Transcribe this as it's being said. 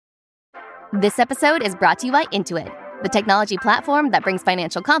This episode is brought to you by Intuit, the technology platform that brings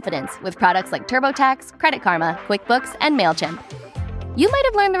financial confidence with products like TurboTax, Credit Karma, QuickBooks, and MailChimp. You might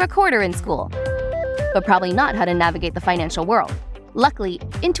have learned the recorder in school, but probably not how to navigate the financial world. Luckily,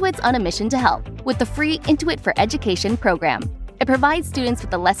 Intuit's on a mission to help with the free Intuit for Education program. It provides students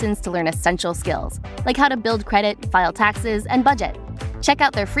with the lessons to learn essential skills, like how to build credit, file taxes, and budget. Check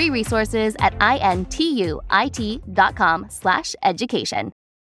out their free resources at intuit.com/education.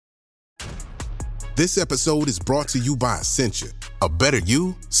 This episode is brought to you by Essentia. A better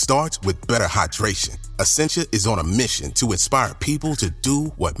you starts with better hydration. Essentia is on a mission to inspire people to do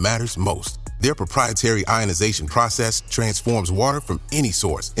what matters most. Their proprietary ionization process transforms water from any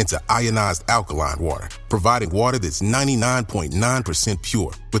source into ionized alkaline water, providing water that's 99.9%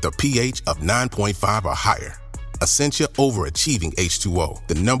 pure with a pH of 9.5 or higher. Essentia Overachieving H2O,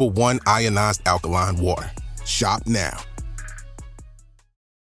 the #1 ionized alkaline water. Shop now.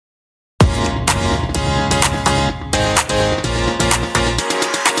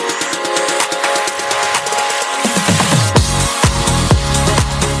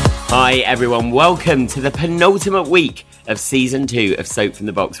 Hi everyone, welcome to the penultimate week of Season 2 of Soap from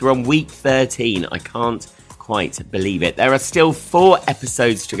the Box. We're on week 13, I can't quite believe it. There are still 4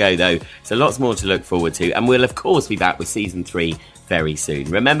 episodes to go though, so lots more to look forward to, and we'll of course be back with Season 3 very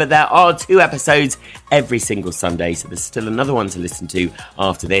soon. Remember, there are 2 episodes every single Sunday, so there's still another one to listen to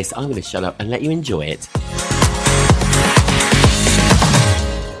after this. I'm going to shut up and let you enjoy it.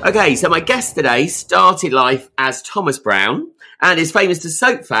 Okay, so my guest today started life as Thomas Brown and is famous to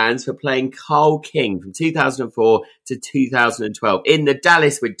soap fans for playing Carl King from 2004 to 2012 in The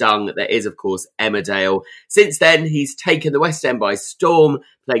Dallas with Dung that is, of course, Emmerdale. Since then, he's taken the West End by storm,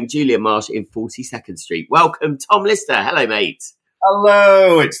 playing Julian Marsh in 42nd Street. Welcome, Tom Lister. Hello, mate.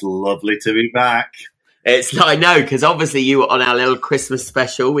 Hello, it's lovely to be back. I know, because obviously you were on our little Christmas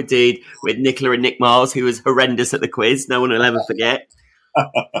special we did with Nicola and Nick Miles, who was horrendous at the quiz. No one will ever forget.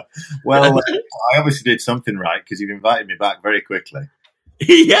 Well, I obviously did something right because you've invited me back very quickly.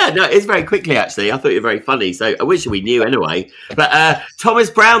 Yeah, no, it's very quickly, actually. I thought you were very funny, so I wish we knew anyway. But Thomas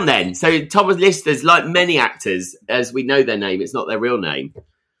Brown, then. So Thomas Lister's, like many actors, as we know their name, it's not their real name.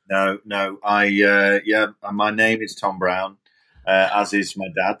 No, my name is Tom Brown, as is my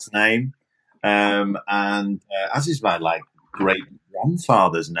dad's name, and as is my great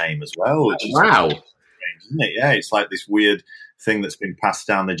grandfather's name as well. Which is strange, isn't it? Yeah, it's like this weird thing that's been passed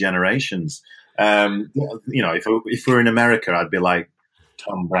down the generations. If we're in America, I'd be like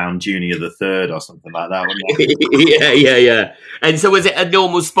Tom Brown Jr. the Third or something like that. Yeah. And so, was it a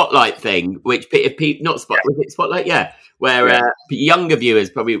normal Spotlight thing? Which, if people not Spotlight, was it Spotlight? Yeah, where younger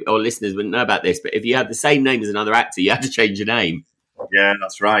viewers probably or listeners wouldn't know about this, but if you had the same name as another actor, you had to change your name. Yeah,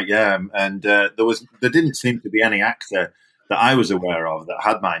 that's right. Yeah, and there didn't seem to be any actor that I was aware of that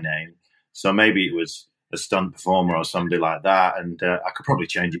had my name. So maybe it was a stunt performer or somebody like that, and I could probably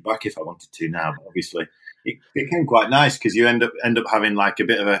change it back if I wanted to now. But obviously, it became quite nice because you end up having like a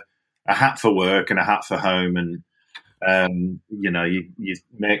bit of a hat for work and a hat for home, and you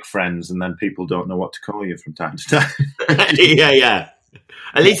make friends, and then people don't know what to call you from time to time. Yeah.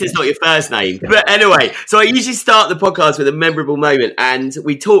 At least it's not your first name. But anyway, so I usually start the podcast with a memorable moment, and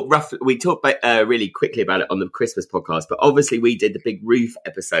we talk really quickly about it on the Christmas podcast, but obviously we did the Big Roof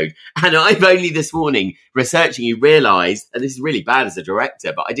episode, and I've only this morning, researching you, realised, and this is really bad as a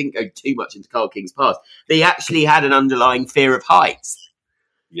director, but I didn't go too much into Carl King's past, that he actually had an underlying fear of heights.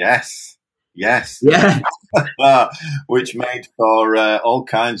 Yes. Yeah. Which made for all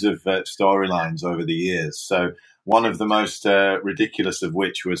kinds of storylines over the years. So one of the most ridiculous of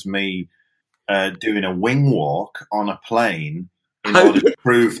which was me doing a wing walk on a plane in order to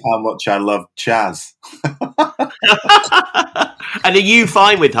prove how much I loved Chaz. And are you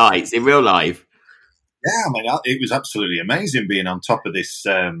fine with heights in real life? Yeah, I mean, it was absolutely amazing being on top of this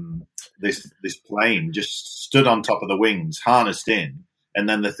this plane, just stood on top of the wings, harnessed in, and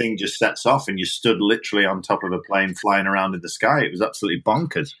then the thing just sets off and you stood literally on top of a plane flying around in the sky. It was absolutely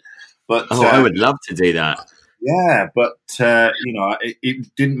bonkers. But I would love to do that. Yeah, but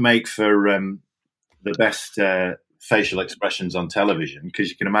it didn't make for the best facial expressions on television, because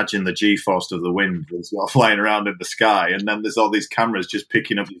you can imagine the G-force of the wind as you're flying around in the sky, and then there's all these cameras just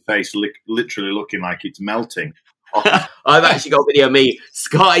picking up your face, literally looking like it's melting. I've actually got video of me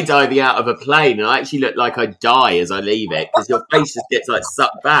skydiving out of a plane, and I actually look like I die as I leave it because your face just gets like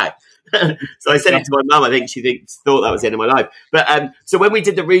sucked back. So I said it to my mum. I think she thought that was the end of my life. But so when we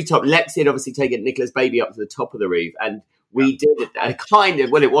did the rooftop, Lexi had obviously taken Nicola's baby up to the top of the roof, and we did a kind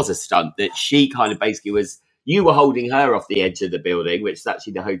of, well, it was a stunt that she kind of basically was You were holding her off the edge of the building, which is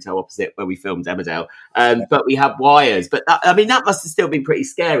actually the hotel opposite where we filmed Emmerdale. But we had wires. But that must have still been pretty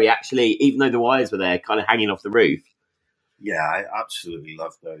scary, actually, even though the wires were there kind of hanging off the roof. Yeah, I absolutely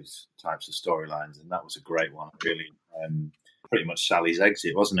love those types of storylines. And that was a great one. Really, pretty much Sally's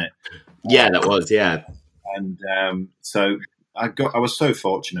exit, wasn't it? Yeah, that was, yeah. And so I was so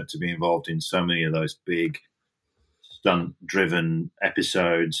fortunate to be involved in so many of those big stunt-driven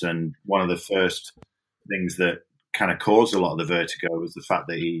episodes. And one of the first things that kind of caused a lot of the vertigo was the fact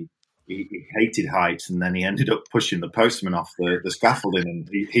that he hated heights, and then he ended up pushing the postman off the scaffolding, and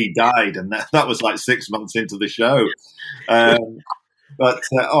he died, and that was like 6 months into the show. But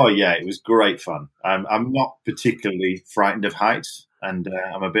it was great fun. I'm not particularly frightened of heights, and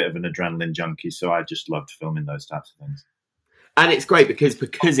I'm a bit of an adrenaline junkie, so I just loved filming those types of things. And it's great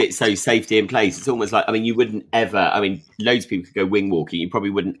because it's so safety in place. It's almost like, you wouldn't ever, loads of people could go wing walking. You probably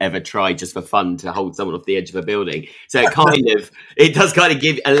wouldn't ever try just for fun to hold someone off the edge of a building. So it does kind of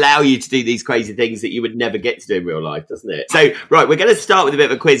allow you to do these crazy things that you would never get to do in real life, doesn't it? So, right, we're going to start with a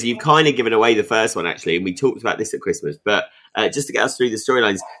bit of a quiz. You've kind of given away the first one, actually, and we talked about this at Christmas, but just to get us through the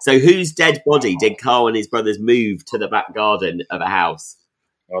storylines. So whose dead body did Carl and his brothers move to the back garden of a house?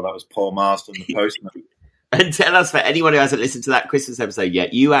 Oh, that was Paul Marston, the postman. And tell us, for anyone who hasn't listened to that Christmas episode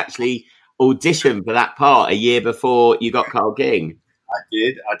yet, you actually auditioned for that part a year before you got Carl King. I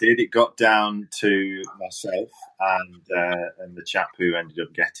did. It got down to myself and the chap who ended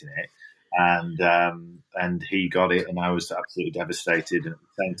up getting it, and he got it, and I was absolutely devastated. And at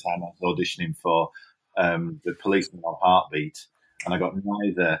the same time, I was auditioning for the Policeman on Heartbeat, and I got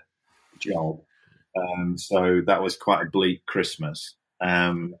neither job. So that was quite a bleak Christmas.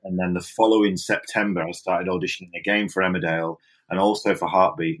 And then the following September, I started auditioning again for Emmerdale and also for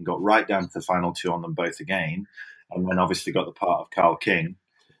Heartbeat, and got right down to the final two on them both again. And then obviously got the part of Carl King.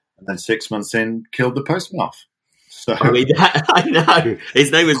 And then 6 months in, killed the postman off. So I know.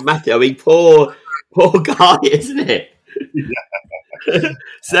 His name was Matthew. Poor guy, isn't it? Yeah.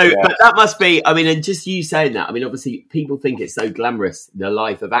 But that must be, and just you saying that, obviously people think it's so glamorous, the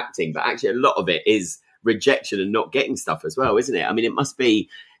life of acting, but actually a lot of it is rejection and not getting stuff as well, isn't it? It must be,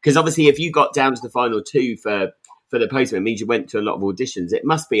 because obviously if you got down to the final two for the postman, it means you went to a lot of auditions. It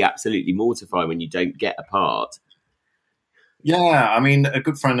must be absolutely mortifying when you don't get a part. Yeah, a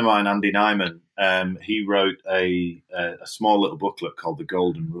good friend of mine, Andy Nyman, he wrote a small little booklet called The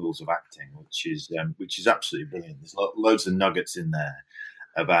Golden Rules of Acting, which is absolutely brilliant. There's loads of nuggets in there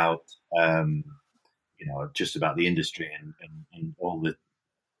about just about the industry and all the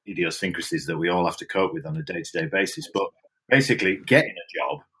idiosyncrasies that we all have to cope with on a day-to-day basis. But basically, getting a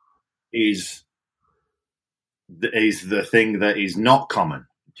job is the thing that is not common.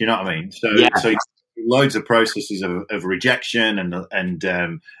 Do you know what I mean? So loads of processes of rejection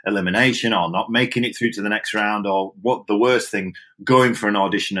and elimination, or not making it through to the next round, or what the worst thing, going for an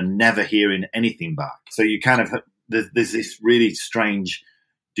audition and never hearing anything back. So you kind of, there's this really strange,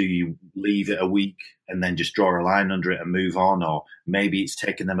 do you leave it a week and then just draw a line under it and move on? Or maybe it's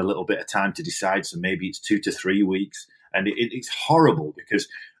taken them a little bit of time to decide. So maybe it's 2 to 3 weeks. And it's horrible because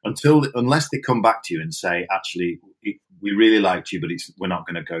unless they come back to you and say, actually, we really liked you, but it's not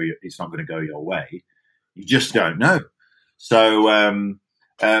going to go your way, you just don't know. So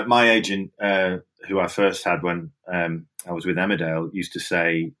my agent, who I first had when I was with Emmerdale, used to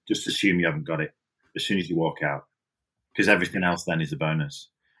say, just assume you haven't got it as soon as you walk out, because everything else then is a bonus.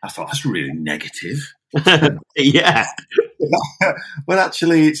 I thought, that's really negative. Yeah. But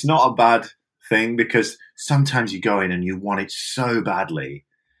actually, it's not a bad thing, because sometimes you go in and you want it so badly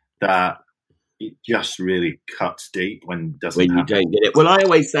that it just really cuts deep when you don't get it. Well, I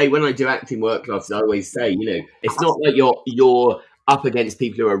always say, when I do acting work classes, I always say, it's not like you're up against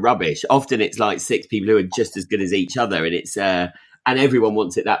people who are rubbish. Often it's like 6 people who are just as good as each other, and it's and everyone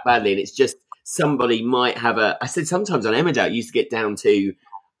wants it that badly, and it's just somebody might have I said sometimes on Emmerdale it used to get down to,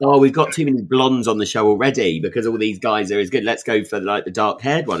 we've got too many blondes on the show already because all these guys are as good. Let's go for the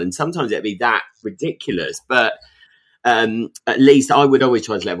dark-haired one. And sometimes it'd be that ridiculous. But at least I would always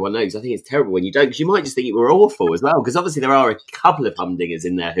try to let everyone know, because I think it's terrible when you don't, because you might just think you were awful as well. Because obviously there are a couple of humdingers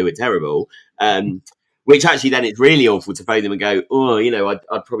in there who are terrible, which actually then it's really awful to phone them and go,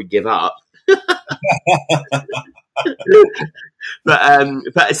 I'd probably give up.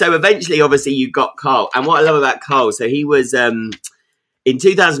 But so eventually, obviously, you got Carl. And what I love about Carl, so he was... in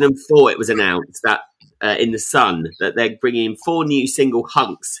 2004, it was announced that in The Sun that they're bringing in 4 new single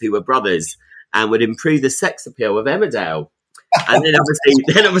hunks who were brothers and would improve the sex appeal of Emmerdale. And then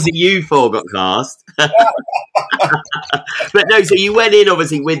obviously you 4 got cast. But no, so you went in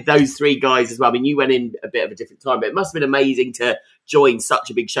obviously with those 3 guys as well. You went in a bit of a different time, but it must have been amazing to join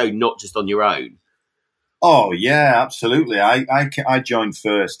such a big show, not just on your own. Oh yeah, absolutely. I joined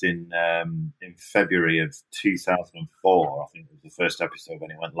first in February of 2004. I think it was the first episode when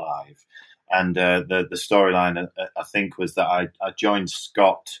it went live, and the storyline I think was that I joined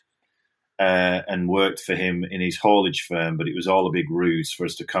Scott and worked for him in his haulage firm, but it was all a big ruse for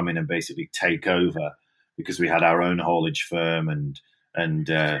us to come in and basically take over because we had our own haulage firm and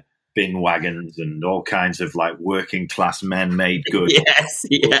bin wagons and all kinds of like working class men made goods. Yes,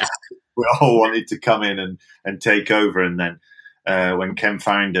 yeah. We all wanted to come in and take over. And then when Ken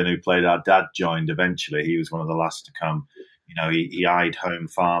Farrington, who played our dad, joined eventually, he was one of the last to come. You know, he eyed Home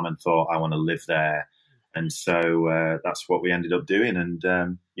Farm and thought, I want to live there. And so that's what we ended up doing. And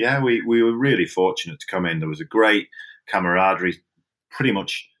we were really fortunate to come in. There was a great camaraderie pretty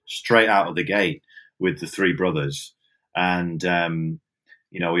much straight out of the gate with the three brothers. And,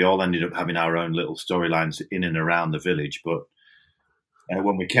 we all ended up having our own little storylines in and around the village. But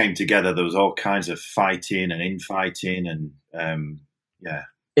when we came together, there was all kinds of fighting and infighting, and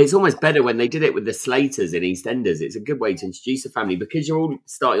it's almost better when they did it with the Slaters in EastEnders. It's a good way to introduce a family because you're all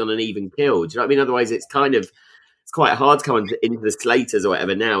starting on an even keel. Do you know what I mean? Otherwise, it's quite hard to come into the Slaters or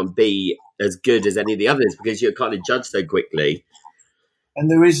whatever now and be as good as any of the others because you're kind of judged so quickly. And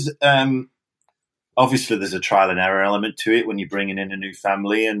there is obviously there's a trial and error element to it when you're bringing in a new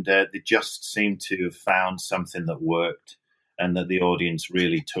family, and they just seem to have found something that worked and that the audience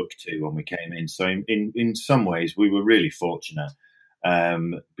really took to when we came in. So in some ways, we were really fortunate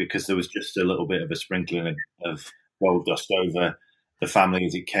because there was just a little bit of a sprinkling of gold dust over the family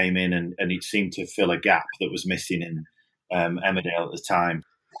as it came in, and it seemed to fill a gap that was missing in Emmerdale at the time.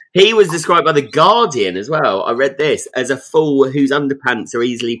 He was described by The Guardian as well. I read this as a fool whose underpants are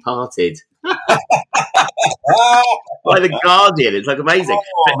easily parted. By The Guardian. It's like amazing.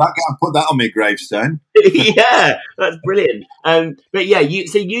 I can't put that on my gravestone. Yeah, that's brilliant. But yeah,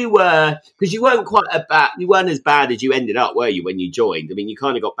 you were, because you weren't as bad as you ended up, were you, when you joined? I mean, you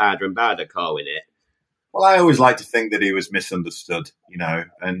kind of got badder and badder, Carl, in it. Well, I always like to think that he was misunderstood,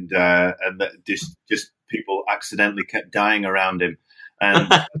 and that just people accidentally kept dying around him,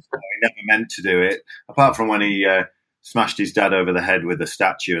 and he never meant to do it. Apart from when he smashed his dad over the head with a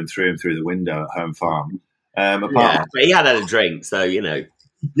statue and threw him through the window at Home Farm. But he had a drink, so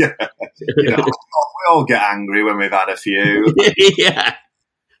Yeah, we all get angry when we've had a few. Yeah.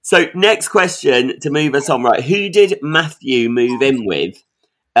 So next question to move us on, right? Who did Matthew move in with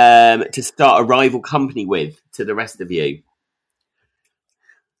to start a rival company with to the rest of you?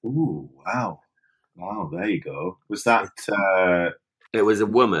 Ooh, wow, there you go. Was that? It was a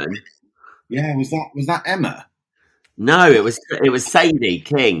woman. Yeah, was that Emma? No, it was Sadie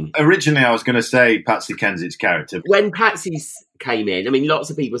King. Originally, I was going to say Patsy Kensit's character. When Patsy came in, I mean,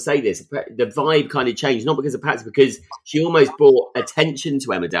 lots of people say this, the vibe kind of changed, not because of Patsy, because she almost brought attention to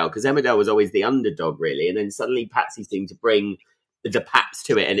Emmerdale, because Emmerdale was always the underdog, really, and then suddenly Patsy seemed to bring the Pats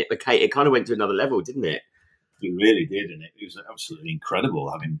to it, and it kind of went to another level, didn't it? It really did, and it was absolutely incredible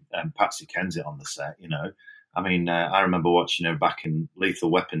having Patsy Kensit on the set, I mean, I remember watching her back in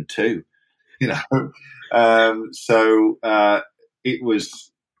Lethal Weapon 2, so it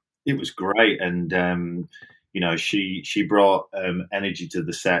was great, and she brought energy to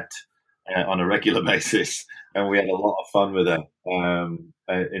the set on a regular basis, and we had a lot of fun with her. And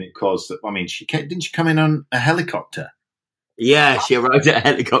it caused, I mean, didn't she come in on a helicopter? Yeah, she arrived at a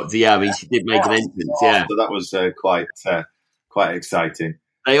helicopter. Yeah, I mean, she did make an entrance. Yeah, so that was quite exciting.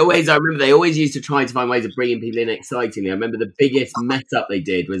 I remember they always used to try to find ways of bringing people in excitingly. I remember the biggest mess up they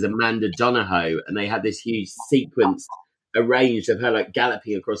did was Amanda Donohoe, and they had this huge sequence arranged of her like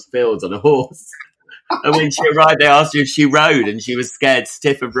galloping across fields on a horse. And when she arrived, they asked her if she rode, and she was scared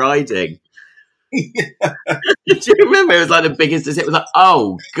stiff of riding. Yeah. Do you remember? It was like the biggest. It was like,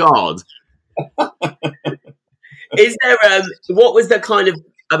 oh God. Is there? What was the kind of?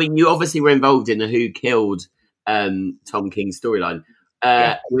 I mean, you obviously were involved in the Who Killed Tom King storyline.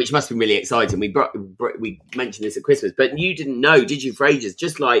 Which must have been really exciting. We mentioned this at Christmas, but you didn't know, did you, for ages?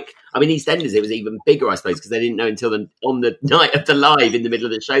 Just like, I mean, EastEnders, it was even bigger, I suppose, because they didn't know until on the night of the live, in the middle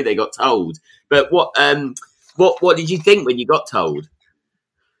of the show, they got told. But what did you think when you got told?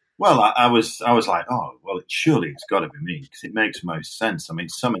 Well, I was like, oh, well, surely it's got to be me, because it makes most sense. I mean,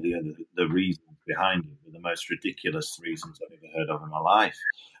 some of the reasons behind it were the most ridiculous reasons I've ever heard of in my life.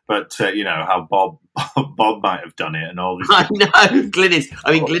 But how Bob might have done it, and all this. I know Glynis.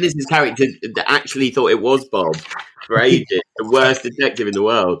 I mean, Glynis's character actually thought it was Bob for ages, the worst detective in the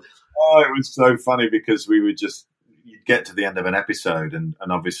world. Oh, it was so funny because we would you'd get to the end of an episode, and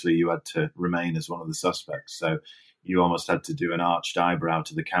obviously you had to remain as one of the suspects. So you almost had to do an arched eyebrow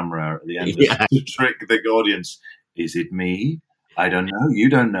to the camera at the end to trick the audience. Is it me? I don't know. You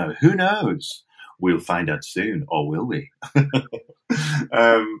don't know. Who knows? we'll find out soon, or will we?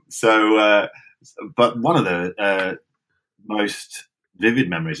 But one of the most vivid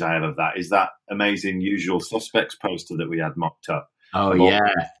memories I have of that is that amazing Usual Suspects poster that we had mocked up. Oh, yeah.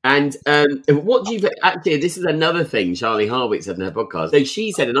 And what do you actually, this is another thing Charlie Harwick said in her podcast. So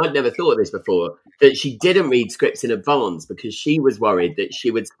she said, and I'd never thought of this before, that she didn't read scripts in advance because she was worried that she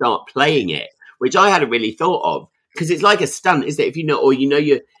would start playing it, which I hadn't really thought of. Because it's like a stunt, isn't it? If you know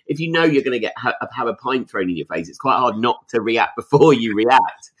you're going to have a pint thrown in your face, it's quite hard not to react before you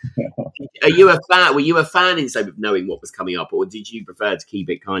react. Are you a fan? Were you a fan instead of knowing what was coming up, or did you prefer to keep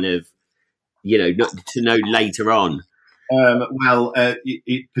it kind of, not to know later on?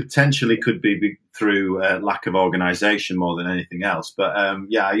 It potentially could be through lack of organisation more than anything else. But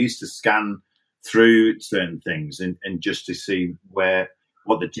I used to scan through certain things and just to see what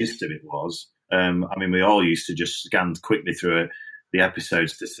the gist of it was. We all used to just scan quickly through the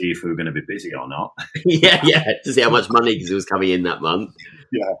episodes to see if we were going to be busy or not. yeah, to see how much money because it was coming in that month.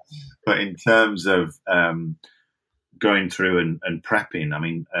 Yeah, but in terms of going through and prepping,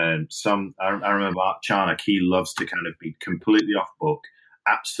 I remember Art Charnock, he loves to kind of be completely off book,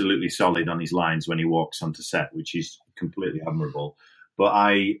 absolutely solid on his lines when he walks onto set, which is completely admirable. But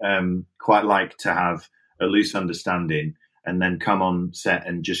I quite like to have a loose understanding and then come on set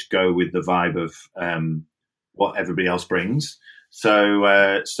and just go with the vibe of what everybody else brings. So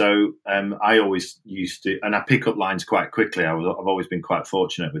I always used to, and I pick up lines quite quickly. I've always been quite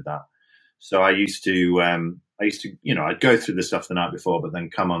fortunate with that. So I used to, I'd go through the stuff the night before, but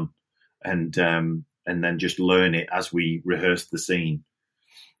then come on and then just learn it as we rehearse the scene.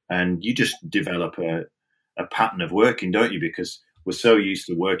 And you just develop a pattern of working, don't you? Because we're so used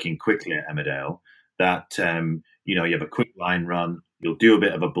to working quickly at Emmerdale that, you have a quick line run, you'll do a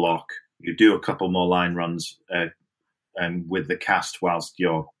bit of a block, you do a couple more line runs with the cast whilst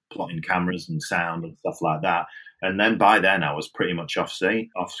you're plotting cameras and sound and stuff like that. And then by then I was pretty much off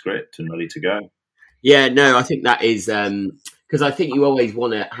script and ready to go. Yeah, no, I think that is because I think you always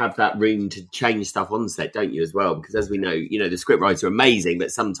want to have that room to change stuff on set, don't you, as well? Because as we know, the script writers are amazing,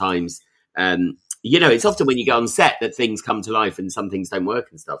 but sometimes, it's often when you go on set that things come to life and some things don't work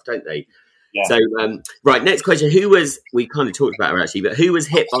and stuff, don't they? Yeah. So, right, next question. We kind of talked about her actually, but who was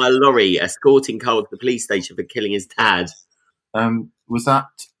hit by a lorry escorting Carl to the police station for killing his dad? Was that...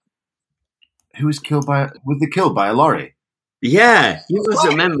 Who was killed by a lorry? Yeah, you must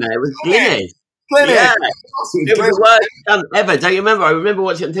remember. It was Glynis. Yeah. It was the worst stunt ever. Don't you remember? I remember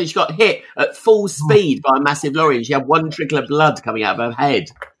watching it until she got hit at full speed by a massive lorry and she had one trickle of blood coming out of her head.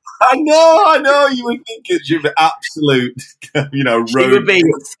 I know. You would think she'd be absolute, road. She would be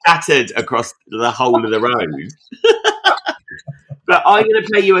scattered across the whole of the road. But I'm going to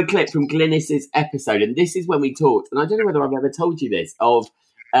play you a clip from Glynis's episode, and this is when we talked, and I don't know whether I've ever told you this, of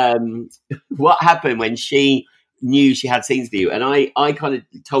what happened when she knew she had scenes with you, and I kind of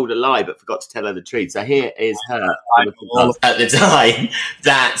told a lie but forgot to tell her the truth. So here is her at the time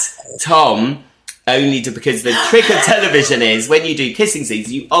that Tom because the trick of television is when you do kissing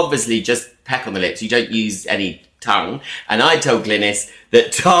scenes, you obviously just peck on the lips, you don't use any tongue. And I told Glynis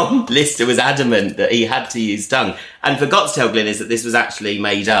that Tom Lister was adamant that he had to use tongue and forgot to tell Glynis that this was actually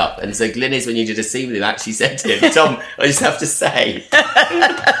made up. And so Glynis, when you did a scene with him, actually said to him, Tom, I just have to say,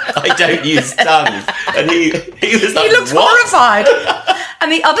 I don't use tongue. And he was like, he looked horrified.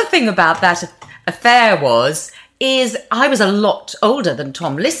 And the other thing about that affair is I was a lot older than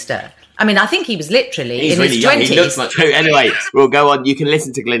Tom Lister. I think he was literally in his 20s. He looks much. Anyway, we'll go on. You can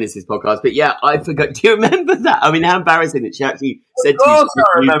listen to Glynis's podcast. But yeah, I forgot. Do you remember that? How embarrassing that she actually said to you.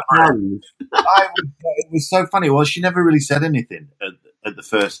 I remember. It was so funny. Well, she never really said anything at the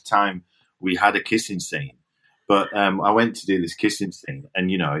first time we had a kissing scene. But I went to do this kissing scene, and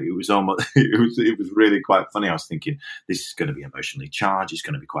it was almost it was really quite funny. I was thinking this is going to be emotionally charged. It's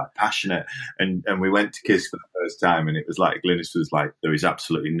going to be quite passionate, and we went to kiss for the first time, and it was like Glynis was like, "There is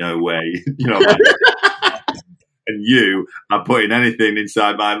absolutely no way," and you are putting anything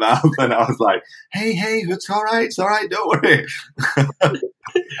inside my mouth, and I was like, "Hey, it's all right, don't worry."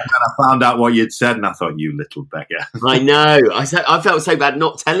 And then I found out what you'd said, and I thought, "You little beggar." I know. I felt so bad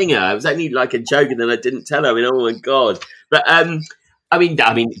not telling her. It was only like a joke, and then I didn't tell her. Oh my god! But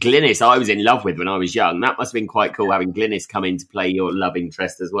Glynis, I was in love with when I was young. That must have been quite cool having Glynis come in to play your love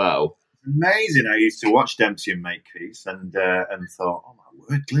interest as well. Amazing. I used to watch Dempsey and Makepeace and thought, oh my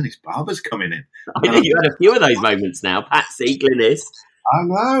word, Glynis Barber's coming in. I know you had a few of those moments now. Patsy, Glynis. I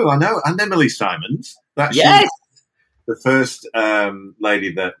know. And Emily Simons. Yes. The first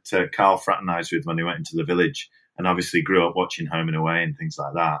lady that Carl fraternised with when he went into the village, and obviously grew up watching Home and Away and things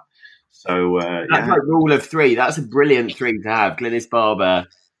like that. So that's like rule of three. That's a brilliant three to have. Glynis Barber,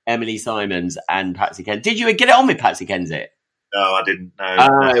 Emily Simons and Patsy Kensit. Did you get it on with Patsy Kensit? No, I didn't know.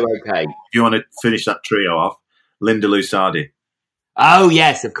 Oh, okay. If you want to finish that trio off, Linda Lusardi. Oh,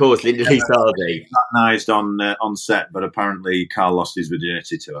 yes, of course, Linda Lusardi. Fraternized on set, but apparently Carl lost his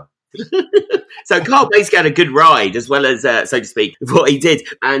virginity to her. So Carl basically had a good ride, as well as, so to speak, what he did.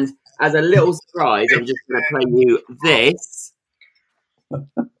 And as a little surprise, I'm just going to play you this.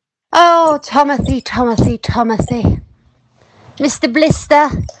 Oh, Timothy. Mr. Blister,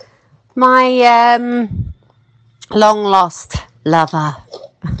 my long-lost lover.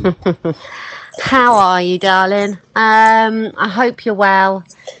 How are you, darling? I hope you're well.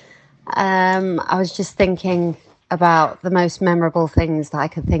 I was just thinking about the most memorable things that I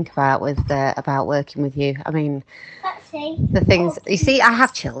could think about about working with you. I mean, the things... You see, I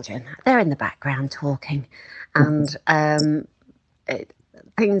have children. They're in the background talking. And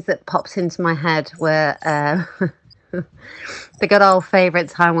things that popped into my head were... the good old favourite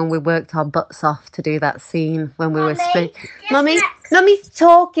time when we worked our butts off to do that scene when we were split. Mummy's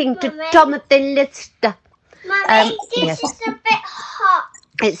talking to Timothy Lister. Mummy, yes. Is a bit hot.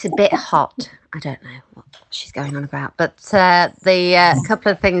 It's a bit hot. I don't know what she's going on about. But the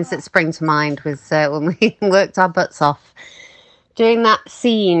couple of things that spring to mind was when we worked our butts off doing that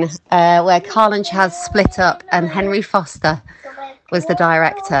scene where Carl and Chaz split up and Henry Foster was the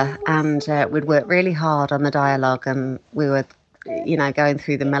director, and we'd worked really hard on the dialogue, and we were, going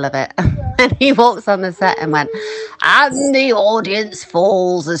through the mill of it. And he walks on the set and went, and the audience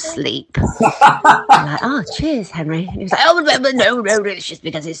falls asleep. I'm like, oh, cheers, Henry. And he was like, oh, no, it's just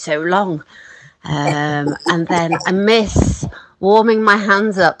because it's so long. And then I miss warming my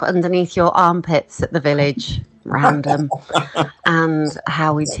hands up underneath your armpits at the village. Random. And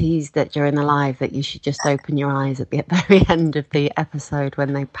how we teased it during the live that you should just open your eyes at the very end of the episode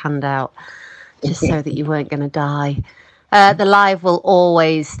when they panned out, just so that you weren't going to die. The live will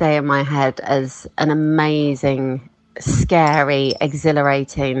always stay in my head as an amazing, scary,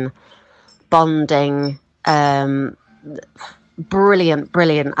 exhilarating, bonding, brilliant.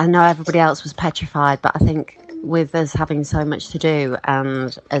 I know everybody else was petrified, but I think with us having so much to do,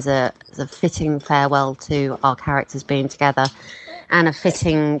 and as a fitting farewell to our characters being together, and a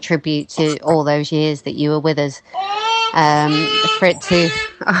fitting tribute to all those years that you were with us, for it to...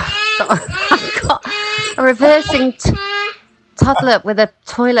 I've got a reversing toddler with a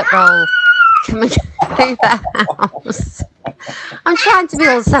toilet roll coming through the house. I'm trying to be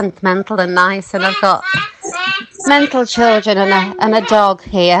all sentimental and nice, and I've got mental children and a dog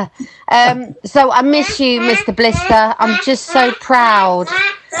here. So I miss you, Mr. Blister. I'm just so proud.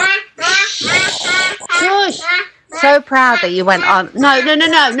 Shush. So proud that you went on. No.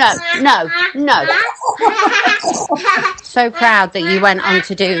 So proud that you went on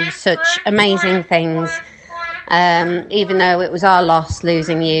to do such amazing things. Even though it was our loss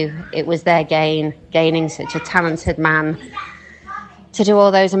losing you, it was their gaining such a talented man to do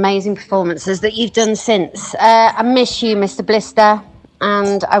all those amazing performances that you've done since. I miss you, Mr. Blister,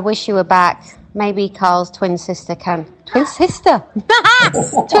 and I wish you were back. Maybe Carl's twin sister? Twin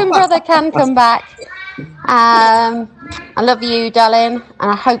brother can come back. I love you, darling,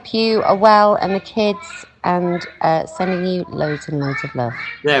 and I hope you are well and the kids, and sending you loads and loads of love.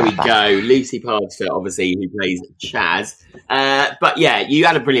 There we go. Lucy Parster, obviously, who plays Chaz. But yeah, you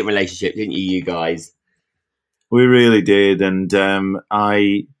had a brilliant relationship, didn't you guys? We really did, and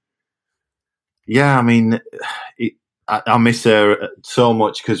I miss her so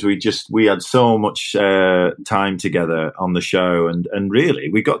much because we had so much time together on the show, and really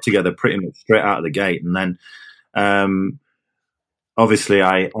we got together pretty much straight out of the gate, and then obviously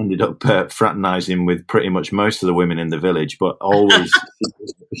I ended up fraternising with pretty much most of the women in the village, but always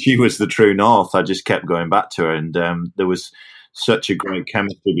she was the true north. I just kept going back to her, and there was such a great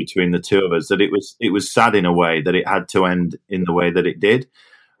chemistry between the two of us that it was sad in a way that it had to end in the way that it did.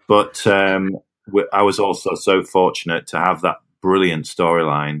 But I was also so fortunate to have that brilliant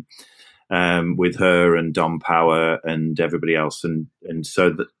storyline with her and Dom Power and everybody else, and so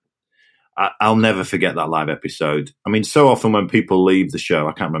that I'll never forget that live episode. I mean, so often when people leave the show,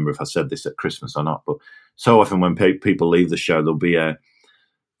 I can't remember if I said this at Christmas or not, but so often when people leave the show, there'll be a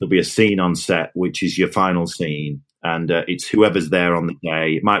scene on set which is your final scene. And it's whoever's there on the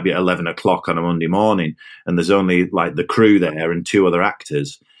day. It might be at 11 o'clock on a Monday morning, and there's only like the crew there and two other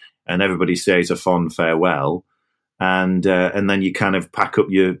actors, and everybody says a fond farewell, and then you kind of pack up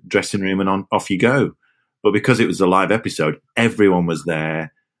your dressing room and off you go. But because it was a live episode, everyone was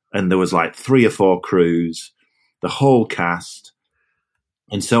there, and there was like 3 or 4 crews, the whole cast.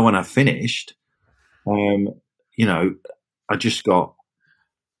 And so when I finished, I just got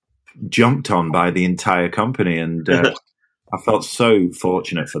jumped on by the entire company, and I felt so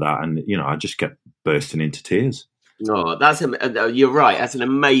fortunate for that, and I just kept bursting into tears. Oh, you're right. That's an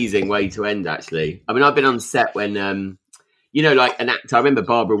amazing way to end, actually. I mean, I've been on set when, like an actor. I remember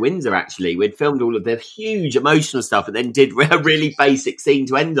Barbara Windsor, actually. We'd filmed all of the huge emotional stuff and then did a really basic scene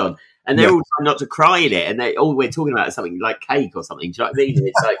to end on. And they're all trying not to cry in it. And all we're talking about is something like cake or something. Do you know what I mean?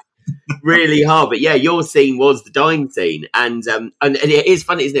 It's like really hard. But yeah, your scene was the dying scene. And it is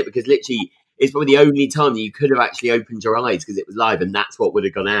funny, isn't it? Because literally, it's probably the only time that you could have actually opened your eyes because it was live and that's what would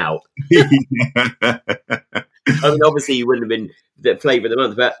have gone out. I mean, obviously you wouldn't have been the flavour of the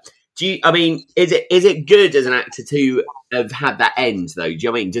month, but is it good as an actor to have had that end though? Do you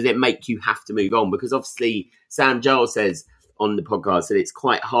know what I mean? Does it make you have to move on? Because obviously Sam Giles says on the podcast that it's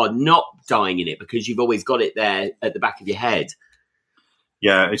quite hard not dying in it because you've always got it there at the back of your head.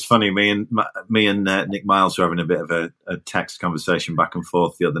 Yeah, it's funny. Me and Nick Miles were having a bit of a text conversation back and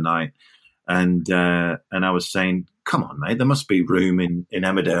forth the other night. And I was saying, come on, mate, there must be room in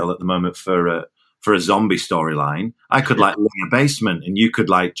Emmerdale at the moment for a zombie storyline. I could live in a basement, and you could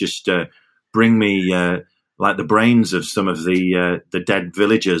just bring me the brains of some of the dead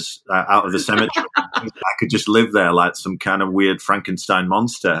villagers out of the cemetery. I could just live there like some kind of weird Frankenstein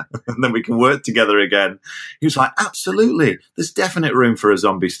monster, and then we can work together again. He was like, absolutely, there's definite room for a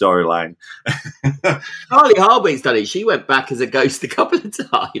zombie storyline. Charlie Hardwick's done it. She went back as a ghost a couple of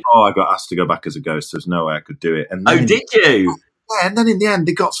times. Oh, I got asked to go back as a ghost. There's no way I could do it. And then, did you? Yeah, and then in the end,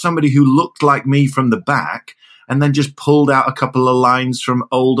 they got somebody who looked like me from the back and then just pulled out a couple of lines from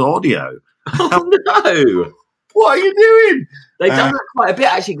old audio. Oh, no. What are you doing? They've done that quite a bit,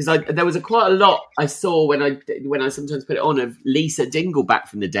 actually, because there was quite a lot I saw when I sometimes put it on of Lisa Dingle back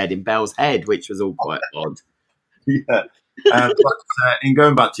from the dead in Bell's Head, which was all quite odd. Yeah. But in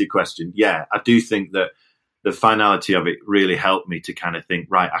going back to your question, yeah, I do think that the finality of it really helped me to kind of think,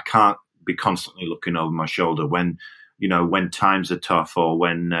 right, I can't be constantly looking over my shoulder when times are tough, or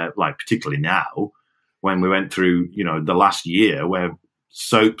when, particularly now, when we went through, the last year where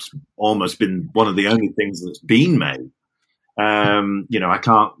soap's almost been one of the only things that's been made. I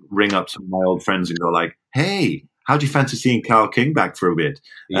can't ring up some of my old friends and go like, hey, how do you fancy seeing Carl King back for a bit?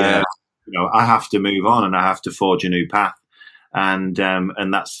 Yeah. I have to move on and I have to forge a new path. And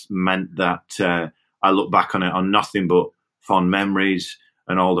that's meant that I look back on it on nothing but fond memories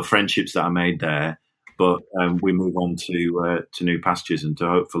and all the friendships that I made there. But we move on to new pastures and to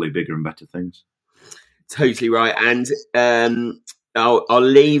hopefully bigger and better things. Totally right. And I'll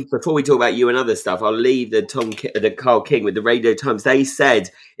leave, before we talk about you and other stuff, I'll leave the Carl King with the Radio Times. They said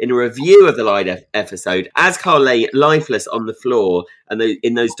in a review of the live episode, as Carl lay lifeless on the floor and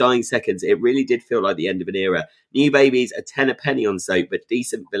in those dying seconds, it really did feel like the end of an era. New babies are 10 a penny on soap, but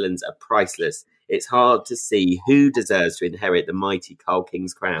decent villains are priceless. It's hard to see who deserves to inherit the mighty Carl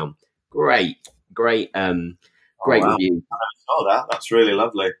King's crown. Great review. I saw that. That's really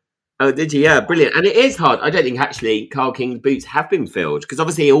lovely. Oh, did you? Yeah, brilliant. And it is hard. I don't think actually Carl King's boots have been filled because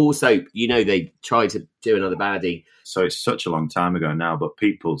obviously all soap, they tried to do another baddie. So it's such a long time ago now, but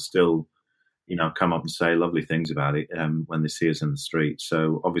people still, come up and say lovely things about it when they see us in the street.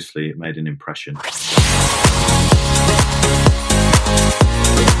 So obviously it made an impression.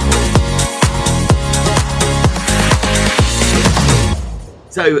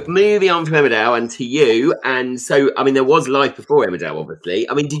 So moving on from Emmerdale and to you, and so, I mean, there was life before Emmerdale, obviously.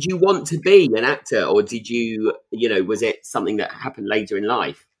 I mean, did you want to be an actor or did you, was it something that happened later in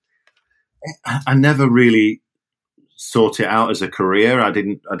life? I never really sought it out as a career. I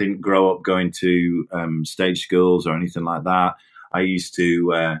didn't grow up going to stage schools or anything like that. We used to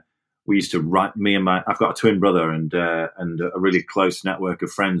write, I've got a twin brother and a really close network of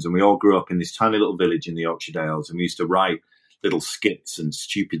friends, and we all grew up in this tiny little village in the Yorkshire Dales, and we used to write little skits and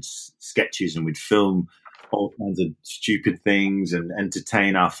stupid sketches, and we'd film all kinds of stupid things and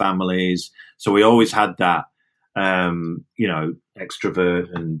entertain our families. So we always had that,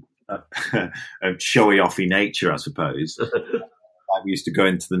 extrovert and showy-offy nature, I suppose. We used to go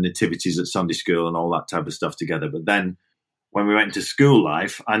into the nativities at Sunday school and all that type of stuff together. But then when we went into school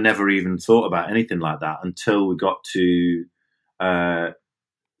life, I never even thought about anything like that until we got to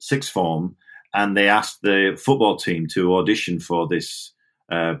sixth form. And they asked the football team to audition for this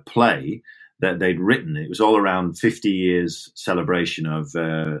play that they'd written. It was all around 50 years celebration of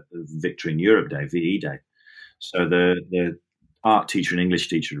Victory in Europe Day, VE Day. So the art teacher and English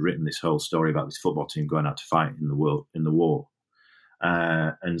teacher had written this whole story about this football team going out to fight in the war.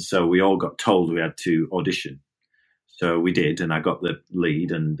 And so we all got told we had to audition. So we did, and I got the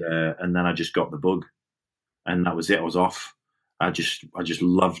lead, and then I just got the bug, and that was it. I was off. I just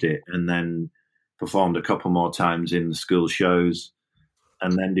loved it, and then performed a couple more times in the school shows,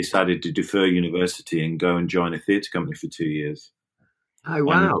 and then decided to defer university and go and join a theatre company for 2 years. Oh,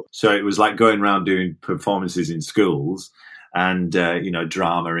 wow. So it was like going around doing performances in schools and,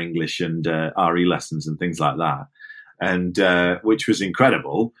 drama, English and RE lessons and things like that, and which was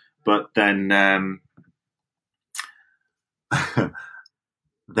incredible. But then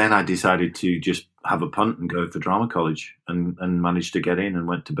then I decided to just have a punt and go for drama college and managed to get in and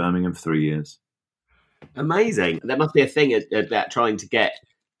went to Birmingham for 3 years. Amazing. There must be a thing about trying to get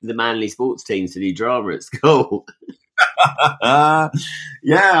the Manly sports teams to do drama at school. Yeah,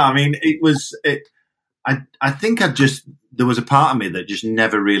 I mean, I think there was a part of me that just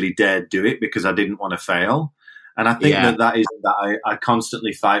never really dared do it because I didn't want to fail. And I think that is that I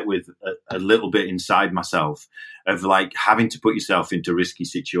constantly fight with a little bit inside myself of like having to put yourself into risky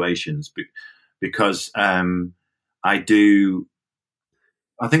situations because I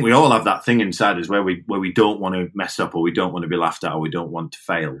think we all have that thing inside us where we don't want to mess up or we don't want to be laughed at or we don't want to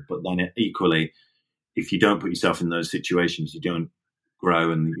fail. But then equally, if you don't put yourself in those situations, you don't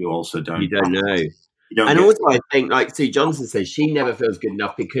grow and you also don't. You don't know. Also, I think, like Sue Johnson says, she never feels good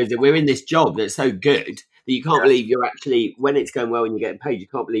enough because we're in this job that's so good that you can't believe you're actually, when it's going well and you're getting paid, you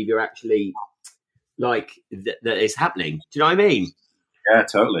can't believe you're actually like that it's happening. Do you know what I mean? Yeah,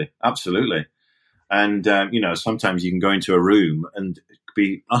 totally. Absolutely. And, sometimes you can go into a room and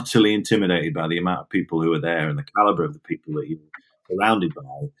be utterly intimidated by the amount of people who are there and the caliber of the people that you're surrounded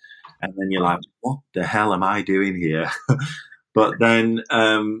by. And then you're like, what the hell am I doing here? But then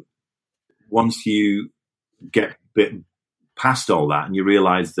once you get a bit past all that and you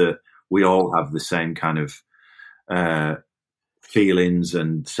realize that we all have the same kind of feelings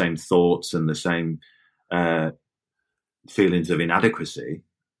and same thoughts and the same feelings of inadequacy,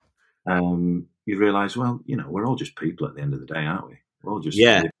 you realize, well, we're all just people at the end of the day, aren't we? We're all just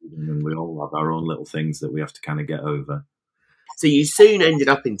and we all have our own little things that we have to kind of get over. So you soon ended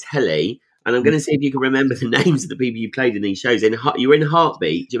up in telly, and I'm going to see if you can remember the names of the people you played in these shows. You were in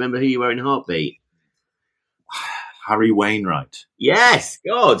Heartbeat. Do you remember who you were in Heartbeat? Harry Wainwright. Yes.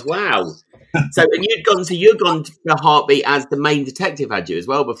 God, wow. So and you'd gone to Heartbeat as the main detective, had you, as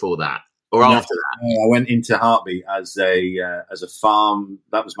well before that? Or after that? I went into Heartbeat as a farm.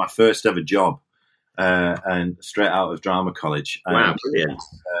 That was my first ever job, and straight out of drama college. Wow, brilliant!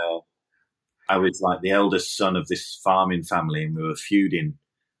 I was like the eldest son of this farming family, and we were feuding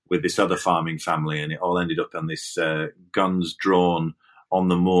with this other farming family, and it all ended up on this guns drawn on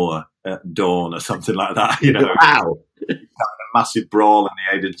the moor at dawn or something like that. Wow! A massive brawl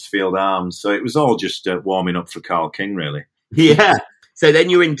in the Adensfield Arms. So it was all just warming up for Carl King, really. Yeah. So then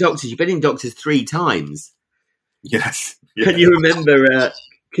you're in Doctors. You've been in Doctors 3 times. Yes. Can you remember?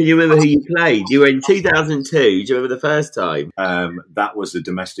 Can you remember who you played? You were in 2002. Do you remember the first time? That was a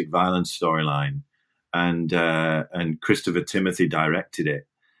domestic violence storyline, and Christopher Timothy directed it.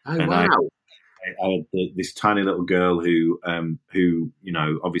 Oh, and wow! I had this tiny little girl who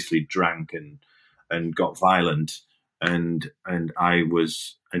obviously drank and got violent, and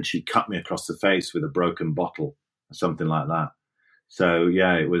she cut me across the face with a broken bottle or something like that. So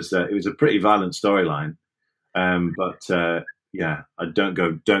yeah, it was a pretty violent storyline, but I don't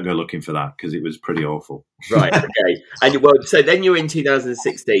go looking for that because it was pretty awful. Right, okay. And so then you were in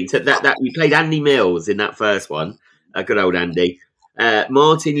 2016. So that you played Andy Mills in that first one, good old Andy.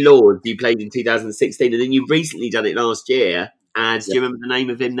 Martin Lord you played in 2016, and then you've recently done it last year. And do you remember the name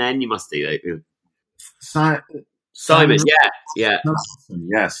of him then? You must do. Simon, yeah.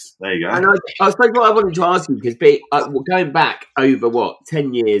 Yes, there you go. And I suppose what I wanted to ask you, because going back over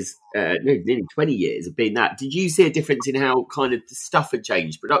 10 years, nearly 20 years of being that, did you see a difference in how kind of the stuff had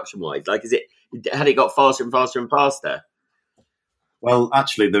changed production-wise? Like, had it got faster and faster and faster? Well,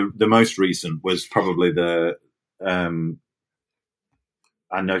 actually, the most recent was probably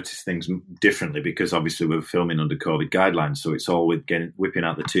I noticed things differently because obviously we were filming under COVID guidelines, so it's all with whipping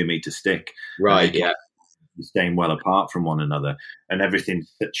out the 2-meter stick. Right, yeah. Staying well apart from one another, and everything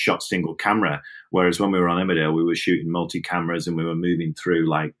shot single camera. Whereas when we were on Emmerdale, we were shooting multi-cameras and we were moving through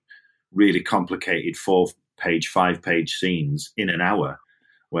like really complicated 4-page, 5-page scenes in an hour.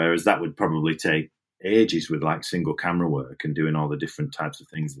 Whereas that would probably take ages with like single camera work and doing all the different types of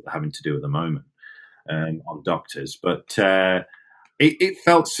things that we're having to do at the moment on Doctors. But it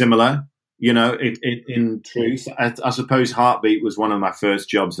felt similar, in truth. I suppose Heartbeat was one of my first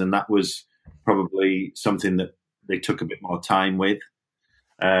jobs, and that was probably something that they took a bit more time with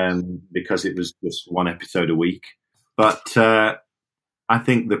because it was just one episode a week. But I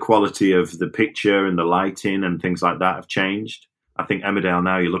think the quality of the picture and the lighting and things like that have changed. I think Emmerdale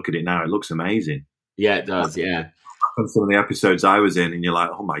now, you look at it now, it looks amazing. Yeah, it does, yeah. On some of the episodes I was in, and you're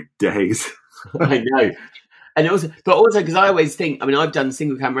like, oh my days. I know. And also, because I always think, I mean, I've done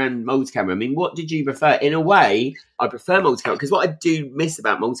single camera and multi-camera. I mean, what did you prefer? In a way, I prefer multi-camera because what I do miss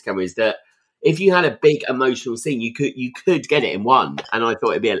about multi-camera is that if you had a big emotional scene, you could get it in one. And I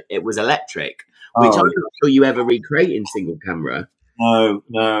thought it was electric, which I'm not sure you ever recreate in single camera. No,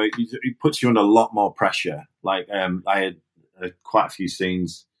 it puts you under a lot more pressure. Like I had quite a few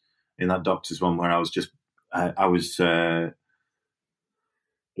scenes in that Doctors one where I was just, it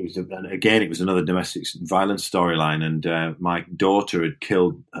was another domestic violence storyline, and my daughter had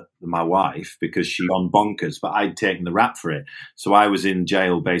killed my wife because she'd gone bonkers, but I'd taken the rap for it. So I was in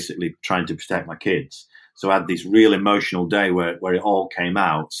jail basically trying to protect my kids. So I had this real emotional day where it all came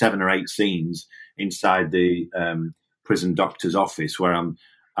out, 7 or 8 scenes inside the prison doctor's office where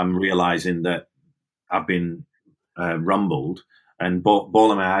I'm realizing that I've been rumbled and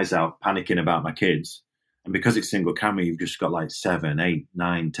bawling my eyes out, panicking about my kids. And because it's single camera, you've just got like 7, 8,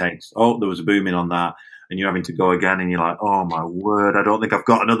 9 takes. Oh, there was a boom in on that. And you're having to go again and you're like, oh my word, I don't think I've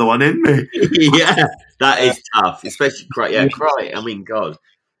got another one in me. Yeah, that is tough, especially cry. I mean, God.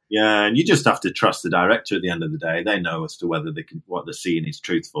 Yeah, and you just have to trust the director at the end of the day. They know as to whether what they're seeing is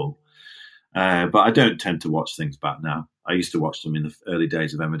truthful. But I don't tend to watch things back now. I used to watch them in the early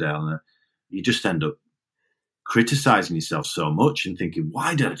days of Emmerdale, and you just end up criticising yourself so much and thinking,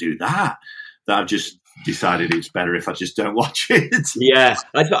 why did I do that? That I've just decided it's better if I just don't watch it. Yeah,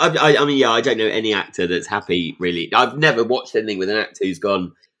 I mean, I don't know any actor that's happy, really. I've never watched anything with an actor who's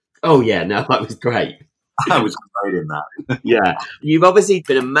gone, oh yeah, no, that was great. I was great in that. Yeah. You've obviously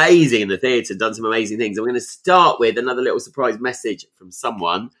been amazing in the theatre, done some amazing things. I'm going to start with another little surprise message from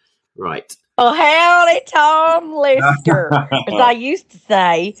someone. Right. Oh, howdy, Tom Lister. As I used to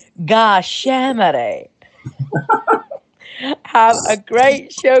say, gosh, shamity. Have a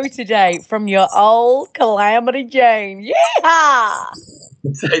great show today from your old Calamity Jane. Yeehaw!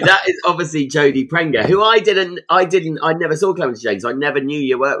 So that is obviously Jodie Prenger, who I never saw Calamity Jane, so I never knew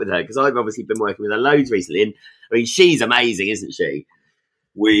you worked with her because I've obviously been working with her loads recently. And I mean, she's amazing, isn't she?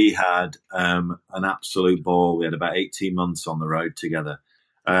 We had an absolute ball. We had about 18 months on the road together.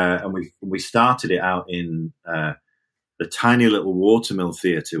 And we started it out in the tiny little Watermill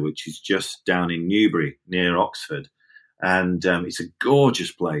Theatre, which is just down in Newbury near Oxford. And it's a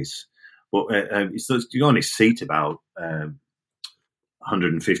gorgeous place. But you only seat about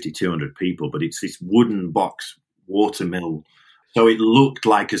 150, 200 people, but it's this wooden box Watermill. So it looked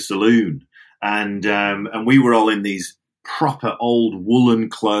like a saloon. And we were all in these proper old woolen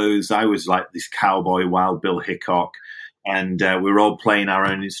clothes. I was like this cowboy, Wild Bill Hickok. And we were all playing our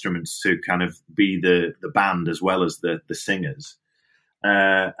own instruments to kind of be the band as well as the singers.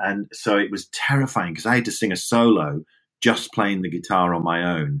 And so it was terrifying because I had to sing a solo just playing the guitar on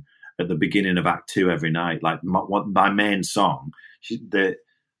my own at the beginning of Act 2 every night. Like my main song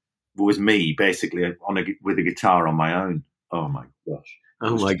was me basically with a guitar on my own. Oh my gosh.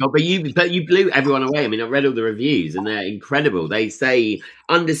 Oh my God. But you blew everyone away. I mean, I read all the reviews and they're incredible. They say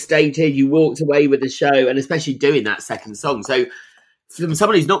understated, you walked away with the show, and especially doing that second song. So from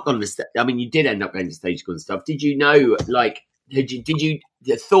someone who's not gone to stage, I mean, you did end up going to stage school and stuff. Did you know, like, did you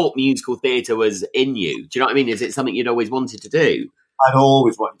thought musical theatre was in you? Do you know what I mean? Is it something you'd always wanted to do? I'd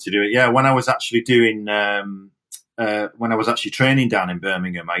always wanted to do it. Yeah. When I was actually doing, when I was actually training down in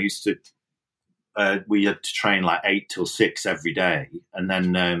Birmingham, I used to, we had to train like 8 till 6 every day. And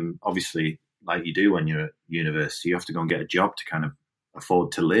then obviously, like you do when you're at university, you have to go and get a job to kind of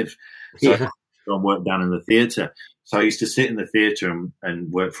afford to live. So I had to go and work down in the theatre. So I used to sit in the theatre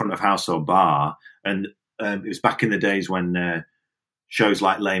and work front of house or bar. And it was back in the days when shows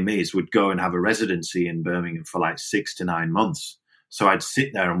like Les Mis would go and have a residency in Birmingham for like 6 to 9 months. So I'd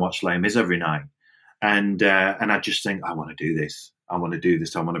sit there and watch Les Mis every night. And I'd just think, I want to do this. I want to do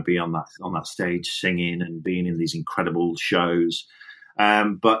this. I want to be on that stage singing and being in these incredible shows.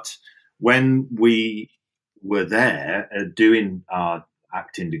 But when we were there doing our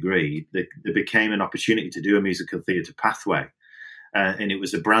acting degree, there became an opportunity to do a musical theatre pathway. And it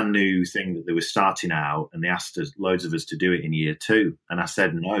was a brand new thing that they were starting out, and they asked loads of us to do it in year 2. And I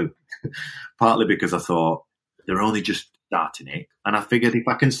said no, partly because I thought they're only just starting it. And I figured if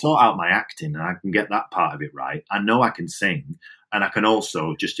I can sort out my acting and I can get that part of it right, I know I can sing, and I can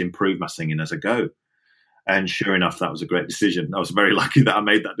also just improve my singing as I go. And sure enough, that was a great decision. I was very lucky that I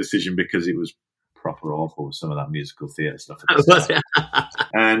made that decision because it was proper awful with some of that musical theatre stuff.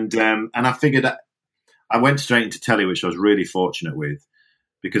 And I figured that I went straight into telly, which I was really fortunate with,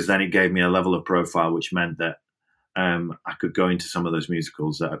 because then it gave me a level of profile, which meant that I could go into some of those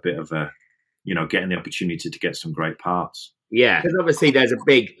musicals at a bit of a, getting the opportunity to get some great parts. Yeah, because obviously there's a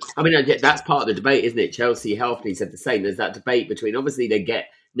big, I mean, that's part of the debate, isn't it? Chelsea Halfpenny said the same. There's that debate between, obviously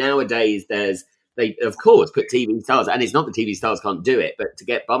nowadays there's they, of course, put TV stars, and it's not the TV stars can't do it, but to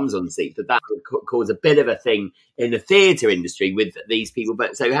get bums on seats, but that would cause a bit of a thing in the theatre industry with these people.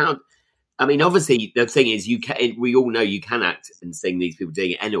 But so how? I mean, obviously, the thing is, we all know you can act and sing. These people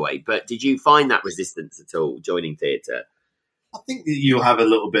doing it anyway. But did you find that resistance at all joining theatre? I think that you'll have a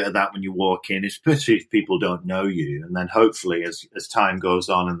little bit of that when you walk in, especially if people don't know you, and then hopefully, as time goes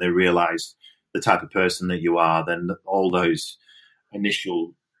on and they realise the type of person that you are, then all those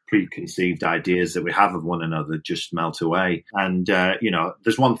initial preconceived ideas that we have of one another just melt away. And,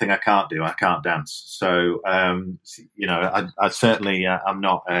 there's one thing I can't do. I can't dance. So, I certainly, I'm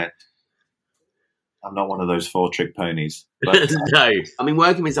not one of those 4-trick ponies. But, No. I mean,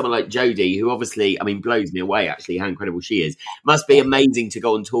 working with someone like Jodie, who obviously, blows me away, actually, how incredible she is, must be amazing to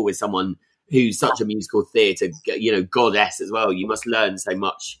go on tour with someone who's such a musical theatre, goddess as well. You must learn so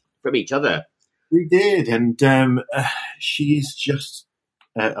much from each other. We did. And she's just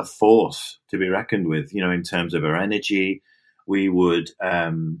a force to be reckoned with, in terms of her energy. We'd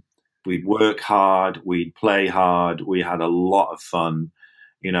work hard, we'd play hard, we had a lot of fun.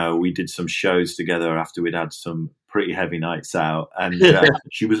 We did some shows together after we'd had some pretty heavy nights out, and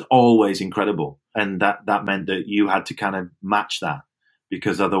she was always incredible. And that meant that you had to kind of match that,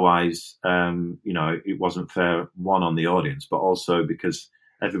 because otherwise, it wasn't fair, one, on the audience, but also because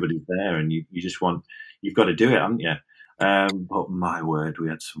everybody's there and you've got to do it, haven't you? But my word, we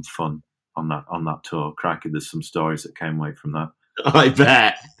had some fun on that tour. Crikey, there's some stories that came away from that. I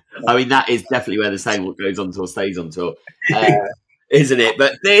bet. I mean, that is definitely where the saying, what goes on tour stays on tour, isn't it?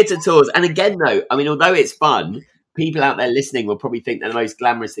 But theatre tours, and again, though, I mean, although it's fun, people out there listening will probably think they're the most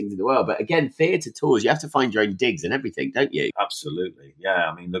glamorous things in the world. But again, theatre tours, you have to find your own digs and everything, don't you? Absolutely, yeah.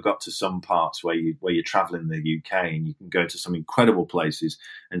 I mean, they've got to some parts where you're travelling the UK and you can go to some incredible places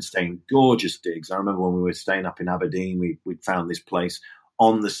and stay in gorgeous digs. I remember when we were staying up in Aberdeen, we'd found this place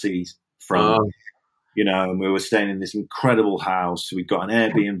on the sea front, and we were staying in this incredible house. So we'd got an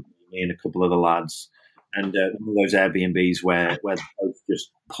Airbnb, me and a couple of the lads, and one of those Airbnbs where the boat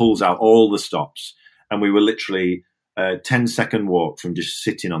just pulls out all the stops. And we were literally a 10-second walk from just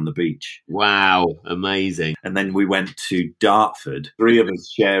sitting on the beach. Wow, amazing. And then we went to Dartford, 3 of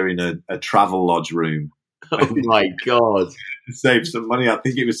us sharing a travel lodge room. Oh, my God. To save some money. I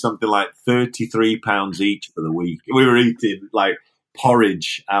think it was something like £33 each for the week. We were eating,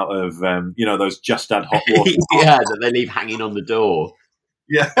 porridge out of, those Just Add hot water. Yeah, that they leave hanging on the door.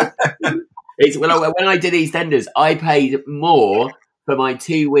 Yeah. When I did EastEnders, I paid more for my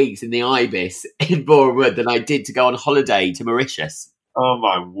 2 weeks in the Ibis in Boreham Wood than I did to go on holiday to Mauritius. Oh,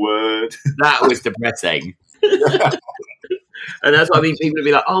 my word. That was depressing. And that's what I mean. People would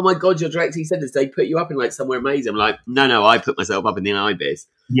be like, oh, my God, you're directing EastEnders. They put you up in somewhere amazing. I'm like, no, I put myself up in the Ibis.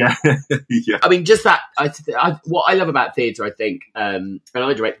 Yeah. Yeah. I mean, just that. What I love about theatre, I think, and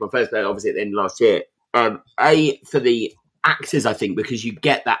I directed my first play, obviously, at the end of last year, for the actors, I think, because you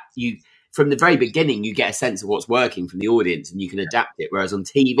get that, from the very beginning, you get a sense of what's working from the audience and you can adapt it. Whereas on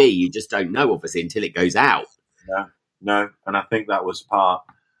TV, you just don't know, obviously, until it goes out. No. And I think that was part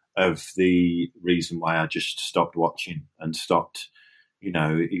of the reason why I just stopped watching and stopped,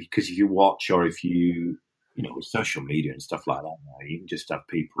 because if you watch or if you, with social media and stuff like that, you can just have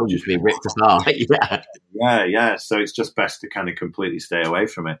people just being ripped apart. Yeah. So it's just best to kind of completely stay away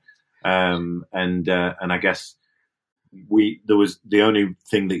from it. And I guess the only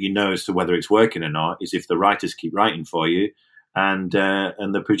thing that as to whether it's working or not is if the writers keep writing for you and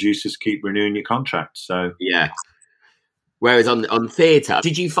the producers keep renewing your contract. So yeah. Whereas on theatre,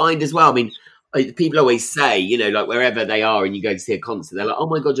 did you find as well? I mean, people always say, wherever they are and you go to see a concert, they're like, "Oh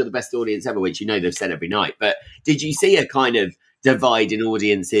my God, you're the best audience ever," which they've said every night. But did you see a kind of divide in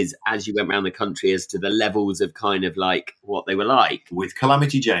audiences as you went around the country as to the levels of kind of what they were like? With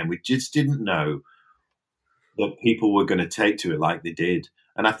Calamity Jane, we just didn't know that people were going to take to it like they did.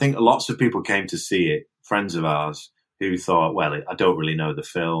 And I think lots of people came to see it, friends of ours, who thought, well, I don't really know the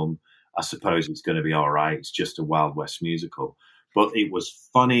film. I suppose it's going to be all right. It's just a Wild West musical. But it was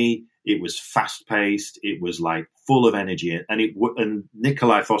funny. It was fast-paced. It was full of energy. And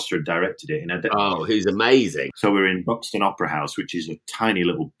Nikolai Foster had directed it. Who's amazing. So we're in Buxton Opera House, which is a tiny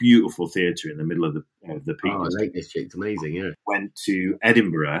little beautiful theatre in the middle of the Peak. Oh, Lake District's amazing, yeah. Went to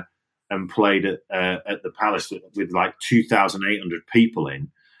Edinburgh and played at the Palace with 2,800 people in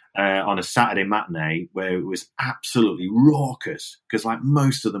on a Saturday matinee where it was absolutely raucous because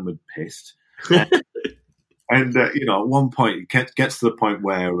most of them were pissed. And at one point it gets to the point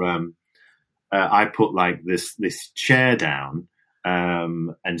where I put this chair down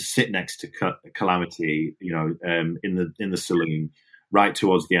and sit next to Calamity, in the saloon right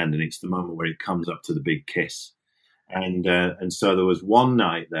towards the end, and it's the moment where it comes up to the big kiss. And so there was one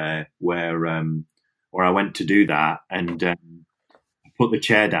night there where I went to do that, and I put the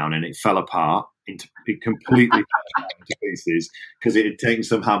chair down, and it fell apart. It completely fell into pieces because it had taken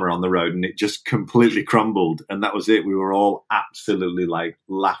some hammer on the road, and it just completely crumbled. And that was it. We were all absolutely like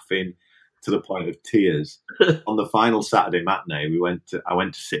laughing to the point of tears. On the final Saturday matinee, I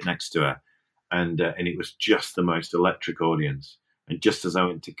went to sit next to her, and it was just the most electric audience. And just as I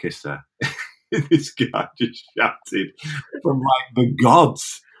went to kiss her, this guy just shouted from like the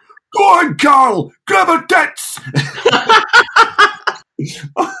gods, "Go on, Carl, grab her tits!"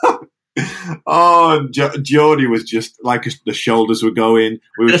 Oh, Jodie was just like, the shoulders were going.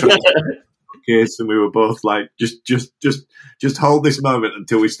 We were trying to kiss, and we were both like, just hold this moment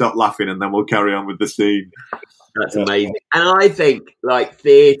until we stop laughing, and then we'll carry on with the scene. That's amazing. And I think like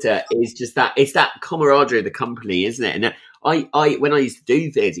theatre is just that, it's that camaraderie of the company, isn't it? And I when I used to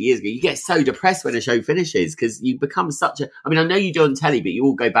do theatre years ago, you get so depressed when a show finishes because you become such a, I mean, I know you do on telly, but you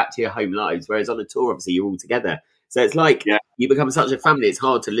all go back to your home lives, whereas on a tour, obviously, you're all together. So it's like you become such a family. It's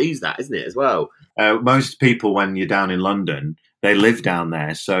hard to lose that, isn't it, as well? Most people, when you're down in London, they live down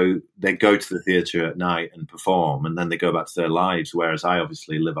there. So they go to the theatre at night and perform, and then they go back to their lives, whereas I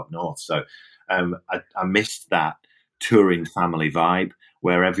obviously live up north. So I missed that touring family vibe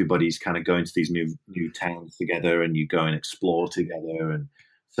where everybody's kind of going to these new towns together, and you go and explore together. And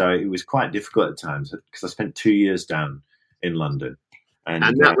so it was quite difficult at times because I spent 2 years down in London. And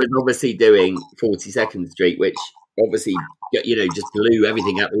that was obviously doing 42nd Street, which obviously, you know, just blew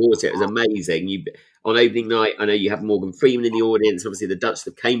everything out the water. It was amazing. On opening night, I know you have Morgan Freeman in the audience, obviously the Duchess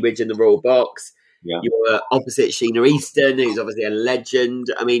of Cambridge in the Royal Box. Yeah. You were opposite Sheena Easton, who's obviously a legend.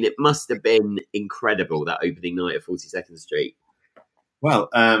 I mean, it must have been incredible, that opening night at 42nd Street. Well,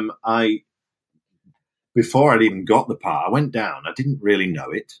 before I'd even got the part, I went down. I didn't really know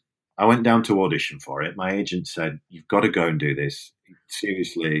it. I went down to audition for it. My agent said, "You've got to go and do this.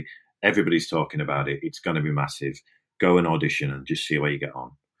 Seriously, everybody's talking about it. It's going to be massive. Go and audition and just see where you get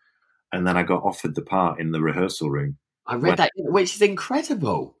on." And then I got offered the part in the rehearsal room. I read that, which is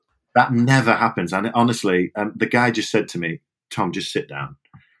incredible. That never happens. And honestly, the guy just said to me, "Tom, just sit down."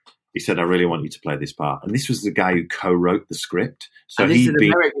 He said, "I really want you to play this part." And this was the guy who co-wrote the script. So and this is an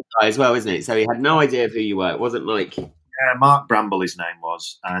American guy as well, isn't it? So he had no idea of who you were. It wasn't like... Yeah, Mark Bramble, his name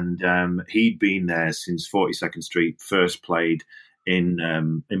was. And he'd been there since 42nd Street first played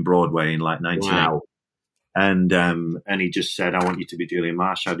in Broadway in like 1980. Wow. And he just said, "I want you to be Julian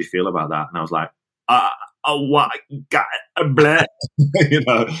Marsh. How do you feel about that?" And I was like, "Oh, what? Bleh." You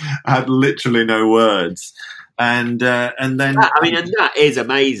know, I had literally no words. And then, I mean, and that is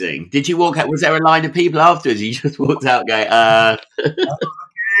amazing. Did you walk out? Was there a line of people afterwards? You just walked out, going,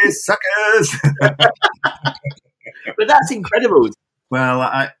 suckers. But that's incredible. Well,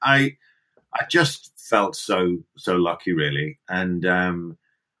 I just felt so lucky, really. And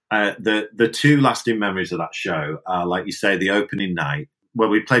the two lasting memories of that show are, like you say, the opening night. Well,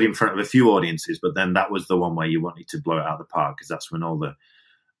 we played in front of a few audiences, but then that was the one where you wanted to blow it out of the park because that's when all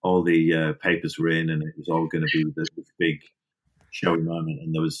the papers were in, and it was all going to be this big showy moment.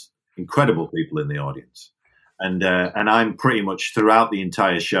 And there was incredible people in the audience. And I'm pretty much throughout the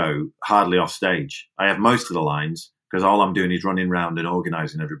entire show hardly off stage. I have most of the lines because all I'm doing is running around and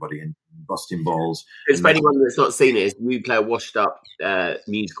organising everybody and busting balls. It's for anyone that's not seen it, you play a washed-up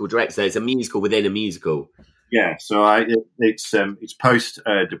musical director. So it's a musical within a musical. Yeah, so it's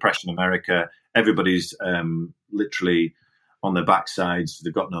post-Depression America. Everybody's literally on their backsides.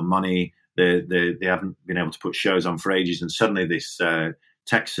 They've got no money. They haven't been able to put shows on for ages. And suddenly this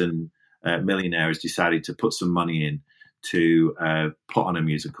Texan millionaire has decided to put some money in to put on a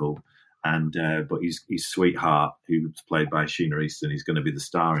musical. And but his sweetheart, who's played by Sheena Easton, is going to be the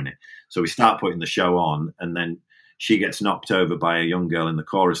star in it. So we start putting the show on, and then she gets knocked over by a young girl in the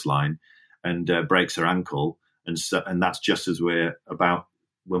chorus line and breaks her ankle. And that's just as we're about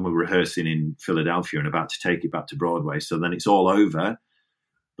when we're rehearsing in Philadelphia and about to take it back to Broadway. So then it's all over.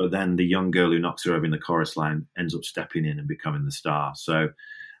 But then the young girl who knocks her over in the chorus line ends up stepping in and becoming the star. So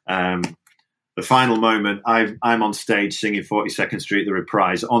the final moment, I'm on stage singing 42nd Street, the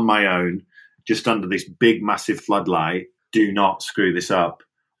reprise, on my own, just under this big, massive floodlight. Do not screw this up,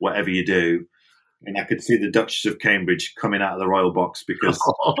 whatever you do. And I could see the Duchess of Cambridge coming out of the Royal Box because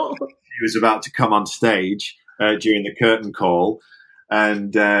she was about to come on stage during the curtain call.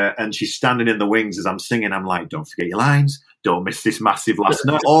 And she's standing in the wings as I'm singing. I'm like, don't forget your lines. Don't miss this massive last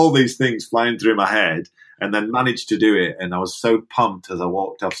note. All these things flying through my head, and then managed to do it. And I was so pumped as I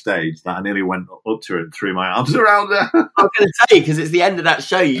walked off stage that I nearly went up to her and threw my arms around her. I was going to say, because it's the end of that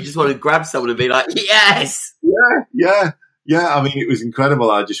show, you just want to grab someone and be like, yes! Yeah. Yeah, I mean, it was incredible.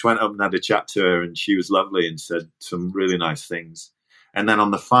 I just went up and had a chat to her, and she was lovely and said some really nice things. And then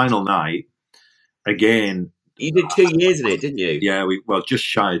on the final night, again, you did 2 years in it, didn't you? Yeah, just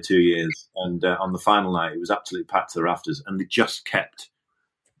shy of 2 years. And on the final night, it was absolutely packed to the rafters, and they just kept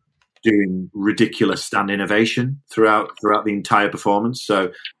doing ridiculous standing ovation throughout the entire performance.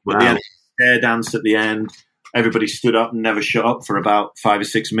 So at the end, air dance at the end, everybody stood up and never shut up for about 5 or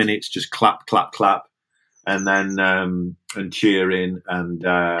 6 minutes, just clap, clap, clap, and then and cheering. And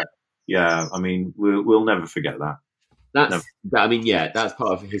yeah, I mean, we'll never forget that. That's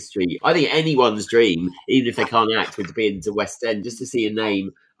part of history. I think anyone's dream, even if they can't act, would be into West End, just to see a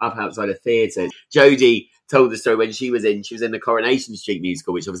name up outside a theatre. Jodie told the story when she was in the Coronation Street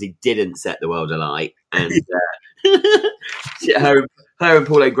musical, which obviously didn't set the world alight, and her and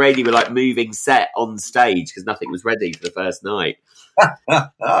Paul O'Grady were like moving set on stage because nothing was ready for the first night.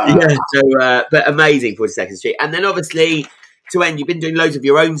 But amazing 42nd Street, and then obviously. To end, you've been doing loads of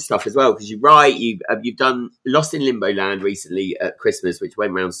your own stuff as well, because you write, you've done Lost in Limbo Land recently at Christmas, which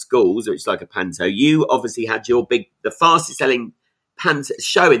went around schools, which is like a panto. You obviously had the fastest selling panto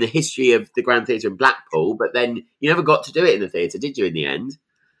show in the history of the Grand Theatre in Blackpool, but then you never got to do it in the theatre, did you, in the end?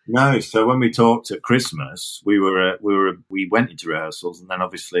 No, so when we talked at Christmas, we went into rehearsals, and then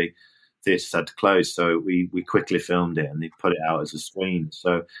obviously theatres had to close, so we quickly filmed it and they put it out as a screen.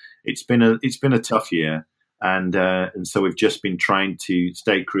 So it's been a tough year. And so we've just been trying to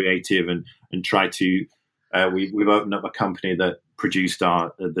stay creative and try to. We've opened up a company that produced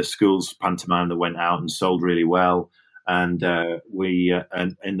the school's pantomime that went out and sold really well. And we are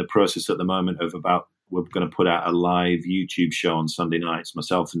in the process at the moment of we're going to put out a live YouTube show on Sunday nights.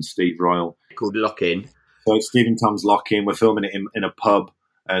 Myself and Steve Royal, called Lock In. So it's Steve and Tom's Lock In. We're filming it in a pub.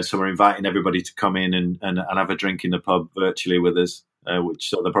 So we're inviting everybody to come in and have a drink in the pub virtually with us.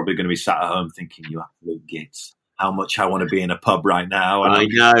 So they're probably going to be sat at home thinking, you absolute gits, how much I want to be in a pub right now. And I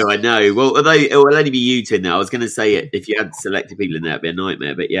know. Well, although it will only be you two in there. I was going to say if you had selected people in there, it'd be a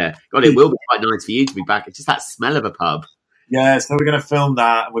nightmare. But yeah, God, it will be quite nice for you to be back. It's just that smell of a pub. Yeah, so we're going to film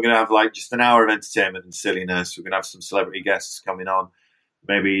that. We're going to have like just an hour of entertainment and silliness. We're going to have some celebrity guests coming on,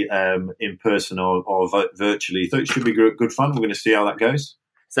 maybe in person or virtually. So it should be good fun. We're going to see how that goes.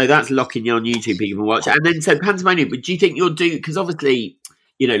 So that's Lock In on YouTube, people can watch. And then, so Pantomime, but do you think you'll do, because obviously,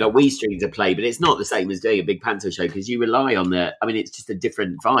 you know, like We Strings are play, but it's not the same as doing a big panto show because you rely on it's just a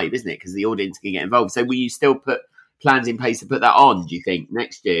different vibe, isn't it? Because the audience can get involved. So will you still put plans in place to put that on, do you think,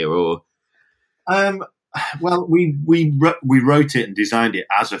 next year? Or well, we wrote it and designed it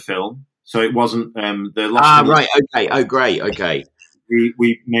as a film. So it wasn't the Lost right, okay. Oh, great, okay.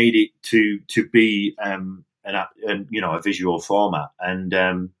 We made it to be a visual format, and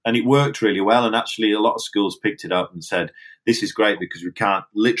it worked really well. And actually, a lot of schools picked it up and said, "This is great because we can't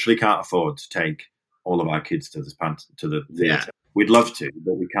afford to take all of our kids to the theatre. Yeah. We'd love to,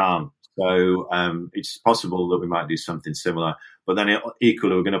 but we can't. So it's possible that we might do something similar. But then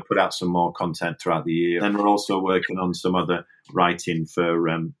equally, we're going to put out some more content throughout the year. And we're also working on some other writing for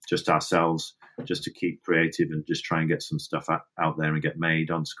just ourselves, just to keep creative and just try and get some stuff out there and get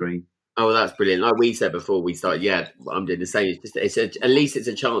made on screen." Oh, that's brilliant. Like we said before we started, I'm doing the same. At least it's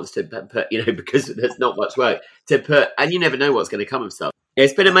a chance to put, because there's not much work to put, and you never know what's going to come of stuff.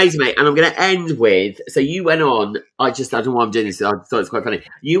 It's been amazing, mate. And I'm going to end with, so you went on, I don't know why I'm doing this, I thought it was quite funny.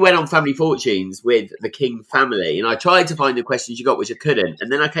 You went on Family Fortunes with the King family, and I tried to find the questions you got, which I couldn't.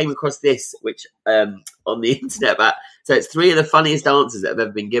 And then I came across this, which on the internet, so it's 3 of the funniest answers that have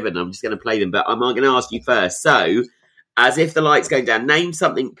ever been given. I'm just going to play them, but I'm going to ask you first. So, as if the light's going down, name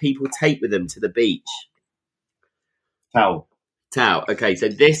something people take with them to the beach. Towel. Okay, so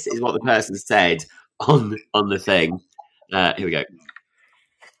this is what the person said on the thing. Here we go.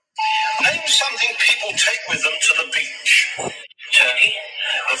 Name something people take with them to the beach.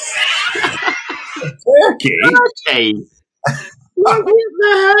 Turkey. Turkey? What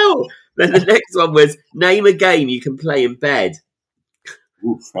the hell? Then the next one was, name a game you can play in bed.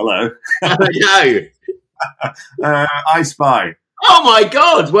 Oof, hello. I know. I Spy. Oh my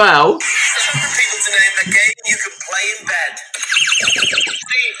God! Well, people to name a game you can play in bed.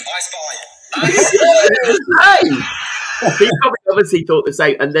 Steve, I Spy. He probably obviously thought the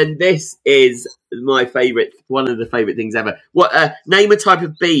same. And then this is my favourite, one of the favourite things ever. What? Name a type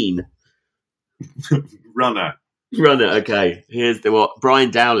of bean. Runner. Okay. Here's what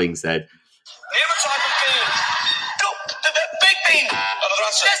Brian Dowling said. Name a type of bean. No, the big bean.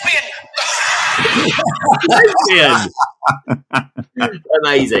 Lesbian.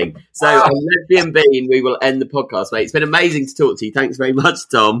 Amazing. So, on lesbian bean, we will end the podcast, mate. It's been amazing to talk to you. Thanks very much,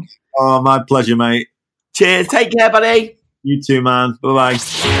 Tom. Oh, my pleasure, mate. Cheers. Take care, buddy. You too, man. Bye-bye.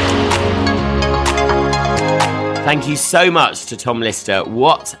 Thank you so much to Tom Lister.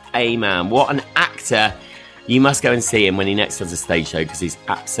 What a man. What an actor. You must go and see him when he next does a stage show because he's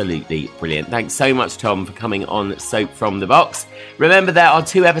absolutely brilliant. Thanks so much, Tom, for coming on Soap from the Box. Remember, there are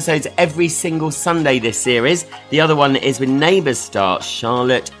 2 episodes every single Sunday this series. The other one is with Neighbours star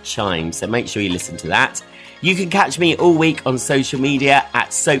Charlotte Chimes, so make sure you listen to that. You can catch me all week on social media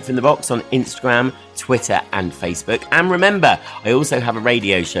at Soap from the Box on Instagram, Twitter and Facebook. And remember, I also have a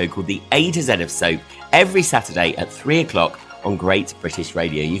radio show called The A to Z of Soap every Saturday at 3 o'clock on Great British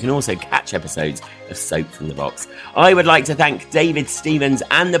Radio. You can also catch episodes of Soap from the Box. I would like to thank David Stevens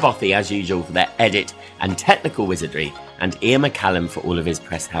and the Bothy, as usual, for their edit and technical wizardry, and Ian McCallum for all of his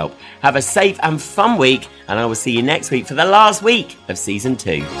press help. Have a safe and fun week, and I will see you next week for the last week of Season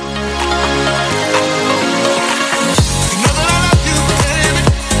 2.